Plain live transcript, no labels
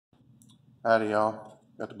Howdy, y'all.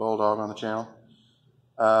 Got the Bulldog on the channel.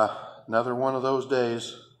 Another one of those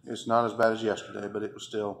days. It's not as bad as yesterday, but it was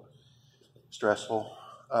still stressful.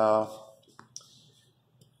 I'm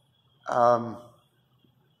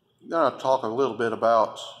going to talk a little bit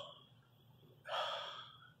about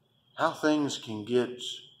how things can get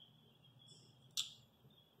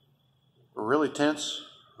really tense,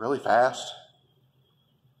 really fast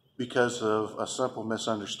because of a simple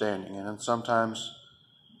misunderstanding. And then sometimes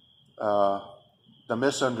the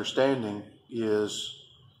misunderstanding is,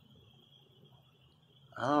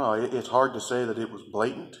 I don't know, it's hard to say that it was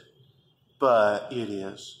blatant, but it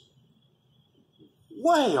is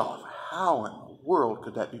way off. How in the world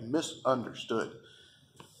could that be misunderstood?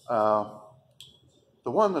 The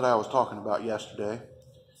one that I was talking about yesterday,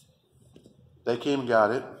 they came and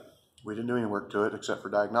got it. We didn't do any work to it except for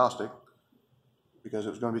diagnostic because it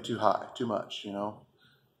was going to be too high, too much, you know.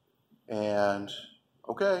 And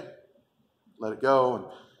okay, let it go. And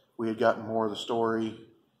we had gotten more of the story.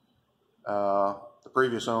 The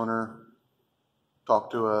previous owner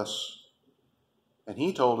talked to us, and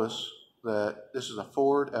he told us that this is a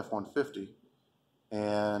Ford F-150,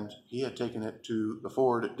 and he had taken it to the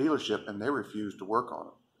Ford dealership, and they refused to work on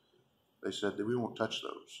it. They said that we won't touch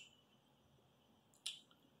those.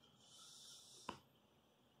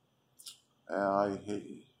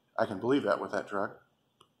 I can believe that with that truck,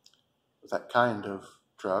 with that kind of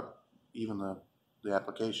truck. Even the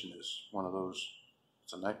application is one of those.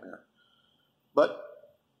 It's a nightmare. But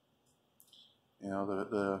you know,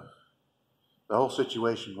 the whole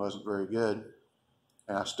situation wasn't very good,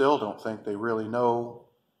 and I still don't think they really know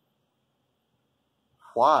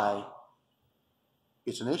why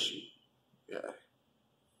it's an issue. Yeah.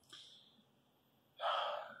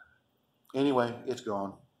 Anyway, it's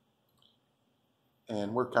gone,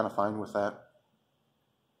 and we're kind of fine with that.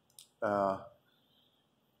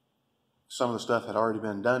 Some of the stuff had already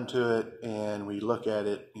been done to it, and we look at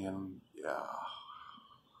it and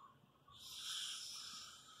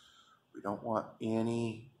we don't want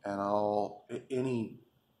any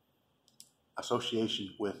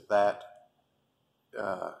association with that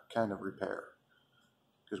kind of repair,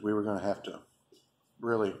 because we were going to have to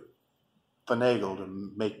really finagle to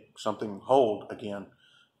make something hold again.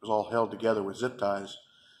 It was all held together with zip ties,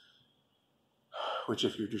 which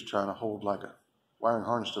if you're just trying to hold like a wiring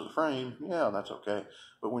harness to the frame, yeah, that's okay.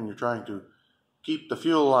 But when you're trying to keep the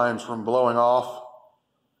fuel lines from blowing off,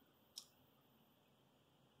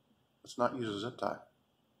 let's not use a zip tie.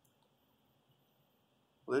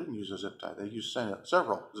 Well, they didn't use a zip tie. They used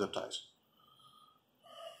several zip ties.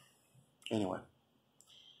 Anyway,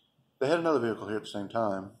 they had another vehicle here at the same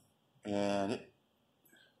time, and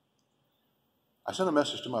I sent a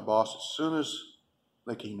message to my boss as soon as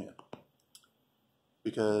they came in,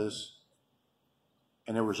 because,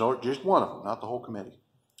 and there was just one of them, not the whole committee.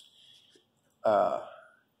 The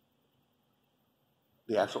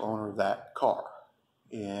actual owner of that car.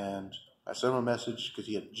 And I sent him a message because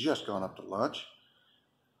he had just gone up to lunch,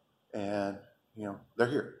 and you know, they're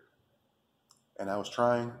here. And I was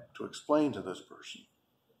trying to explain to this person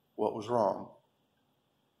what was wrong.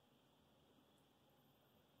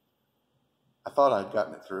 I thought I'd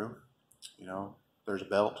gotten it through. You know, there's a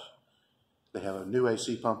belt. They have a new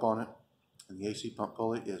AC pump on it, and the AC pump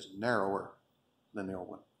pulley is narrower than the old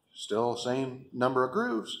one. Still the same number of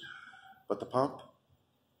grooves, but the pump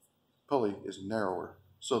pulley is narrower.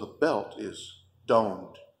 So the belt is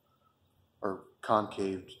domed or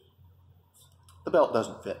concaved. The belt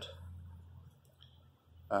doesn't fit.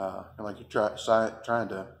 And like you're trying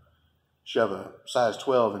to shove a size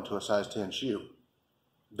 12 into a size 10 shoe.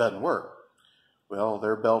 Doesn't work. Well,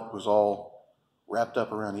 their belt was all wrapped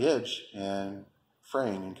up around the edge and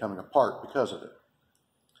fraying and coming apart because of it.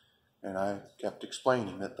 And I kept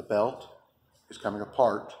explaining that the belt is coming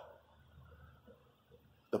apart.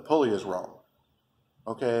 The pulley is wrong.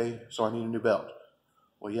 Okay, so I need a new belt.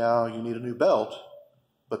 Well, yeah, you need a new belt,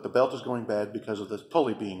 but the belt is going bad because of this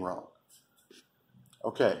pulley being wrong.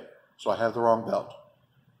 Okay, so I have the wrong belt.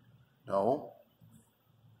 No,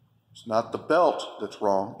 it's not the belt that's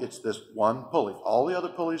wrong. It's this one pulley. All the other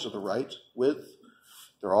pulleys are the right width.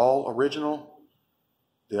 They're all original.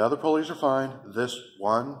 The other pulleys are fine. This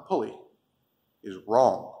one pulley is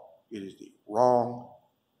wrong. It is the wrong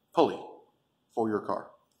pulley for your car.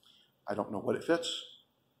 I don't know what it fits.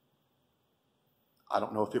 I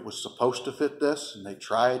don't know if it was supposed to fit this and they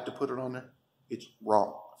tried to put it on there. It's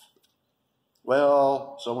wrong.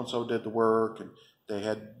 Well, so-and-so did the work, and they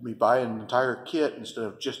had me buy an entire kit instead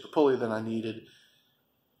of just the pulley that I needed.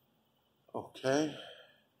 Okay.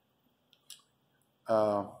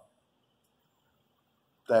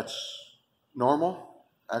 That's normal,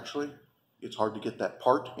 actually. it's hard to get that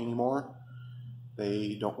part anymore.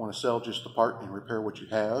 They don't want to sell just the part and repair what you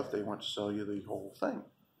have. They want to sell you the whole thing.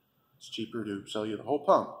 It's cheaper to sell you the whole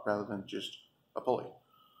pump rather than just a pulley.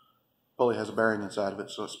 Pulley has a bearing inside of it,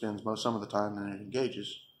 so it spins some of the time, and it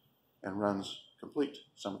engages and runs complete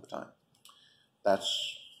some of the time.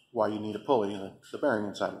 That's why you need a pulley. The bearing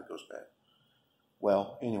inside of it goes bad.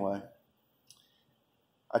 Well, anyway,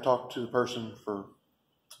 I talked to the person for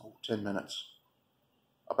 10 minutes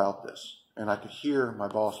about this, and I could hear my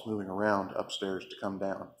boss moving around upstairs to come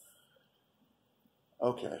down.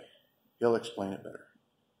 Okay, he'll explain it better.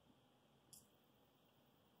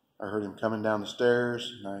 I heard him coming down the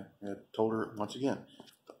stairs, and I had told her once again,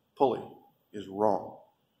 the pulley is wrong.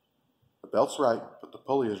 The belt's right, but the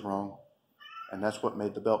pulley is wrong, and that's what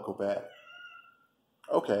made the belt go bad.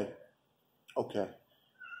 Okay.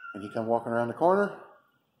 And he come walking around the corner,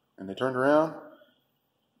 and they turned around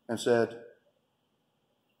and said,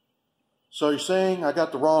 so you're saying I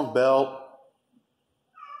got the wrong belt?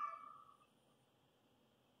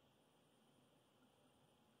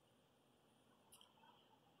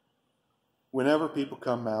 Whenever people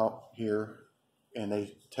come out here and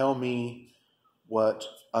they tell me what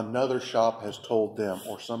another shop has told them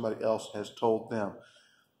or somebody else has told them,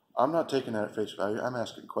 I'm not taking that at face value. I'm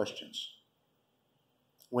asking questions.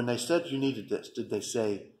 When they said you needed this, did they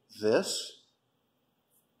say this?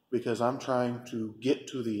 Because I'm trying to get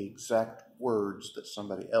to the exact words that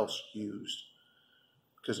somebody else used,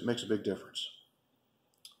 because it makes a big difference.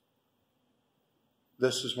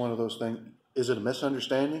 This is one of those things. Is it a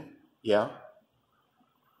misunderstanding? Yeah.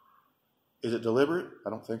 Is it deliberate? I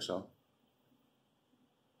don't think so.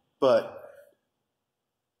 But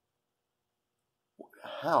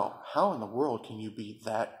how in the world can you be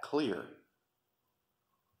that clear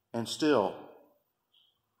and still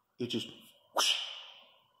it just whoosh,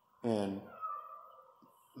 and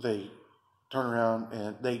they turn around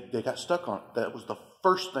and they got stuck on it? That was the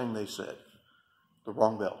first thing they said. The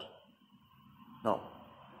wrong belt. No.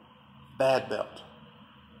 Bad belt.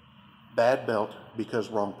 Bad belt because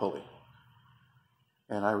wrong pulley.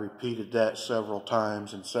 And I repeated that several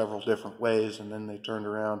times in several different ways, and then they turned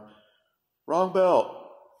around. Wrong belt.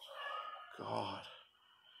 God.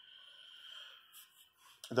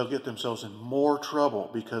 They'll get themselves in more trouble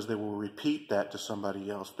because they will repeat that to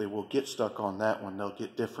somebody else. They will get stuck on that one. They'll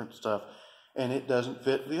get different stuff, and it doesn't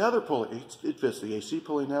fit the other pulley. It fits the AC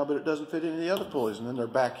pulley now, but it doesn't fit any of the other pulleys. And then they're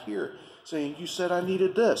back here saying, you said I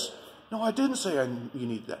needed this. No, I didn't say you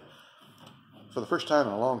need that. For the first time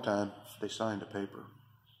in a long time, they signed a paper.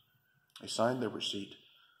 They signed their receipt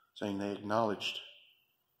saying they acknowledged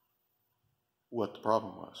what the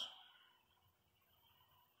problem was.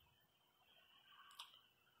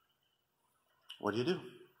 What do?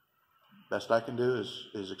 Best I can do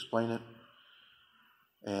is explain it.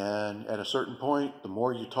 And at a certain point, the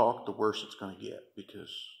more you talk, the worse it's going to get, because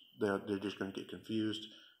they're just going to get confused,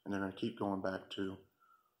 and they're going to keep going back to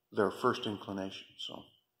their first inclination. So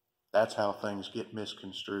that's how things get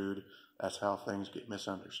misconstrued. That's how things get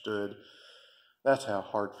misunderstood. That's how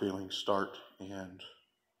hard feelings start. And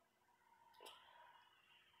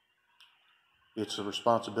it's a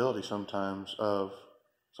responsibility sometimes of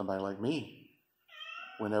somebody like me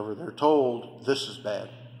whenever they're told this is bad.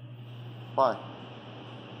 Why?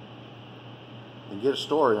 And get a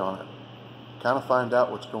story on it. Kind of find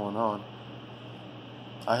out what's going on.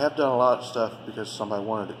 I have done a lot of stuff because somebody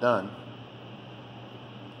wanted it done.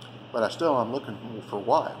 But I'm looking for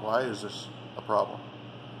why. Why is this a problem?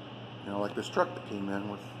 You know, like this truck that came in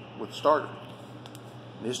with starter.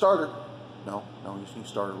 Need a starter? No, you just need a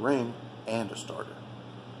starter ring and a starter.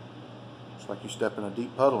 It's like you step in a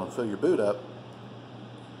deep puddle and fill your boot up.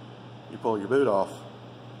 You pull your boot off,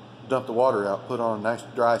 dump the water out, put on a nice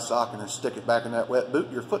dry sock, and then stick it back in that wet boot.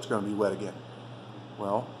 Your foot's going to be wet again.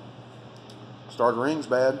 Well, starter ring's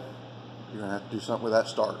bad. You're going to have to do something with that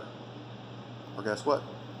starter. Or guess what?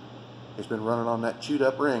 It's been running on that chewed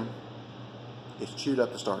up ring. It's chewed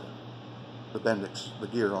up the starter, the Bendix, the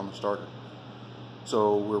gear on the starter.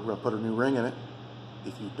 So we're going to put a new ring in it.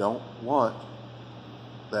 If you don't want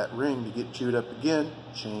that ring to get chewed up again,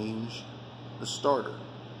 change the starter.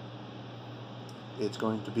 It's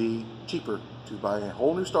going to be cheaper to buy a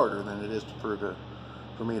whole new starter than it is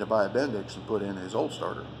for me to buy a Bendix and put in his old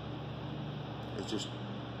starter. It's just,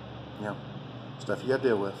 stuff you got to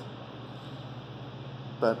deal with.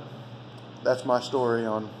 But that's my story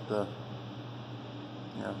on the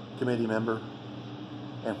committee member,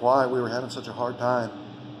 and why we were having such a hard time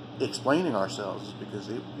explaining ourselves, is because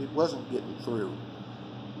it wasn't getting through,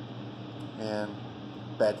 and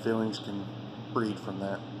bad feelings can breed from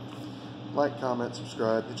that. Like, comment,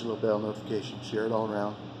 subscribe, hit your little bell notification, share it all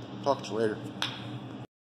around. Talk to you later.